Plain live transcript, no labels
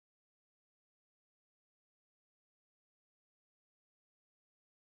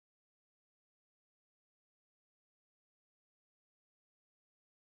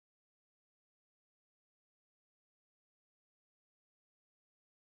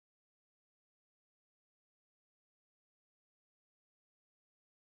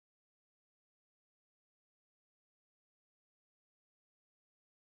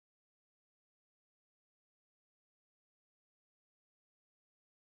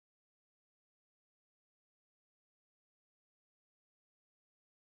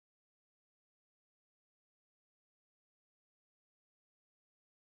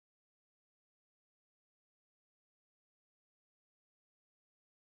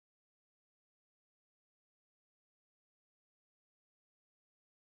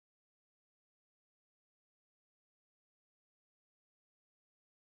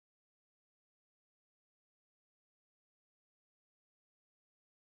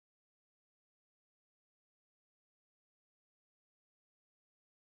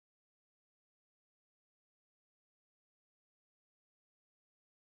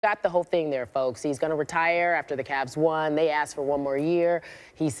Got the whole thing there, folks. He's going to retire after the Cavs won. They asked for one more year.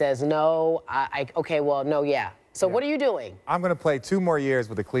 He says no. Okay, well, no, yeah. So what are you doing? I'm going to play 2 more years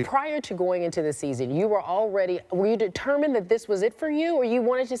with the Cleveland. Prior to going into the season, you were you determined that this was it for you, or you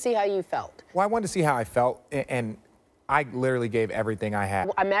wanted to see how you felt? Well, I wanted to see how I felt, and I literally gave everything I had.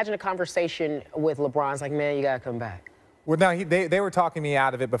 Well, imagine a conversation with LeBron's like, man, you got to come back. Well, no, they were talking me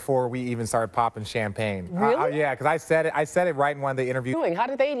out of it before we even started popping champagne. Really? Yeah, because I said it right in one of the interviews. How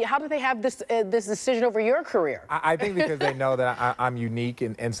did they have this decision over your career? I think because they know that I'm unique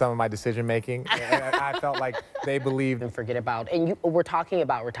in some of my decision making. I felt like they believed. And forget about, and we're talking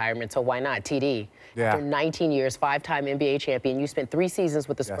about retirement, so why not? TD, yeah. After 19 years, 5-time NBA champion, you spent 3 seasons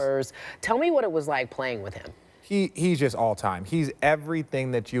with the Spurs. Yes. Tell me what it was like playing with him. He's just all time. He's everything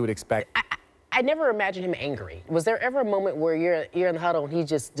that you would expect. I never imagined him angry. Was there ever a moment where you're in the huddle and he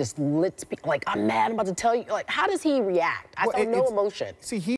just lit, like, I'm mad, I'm about to tell you? Like, how does he react? I saw no emotion. See,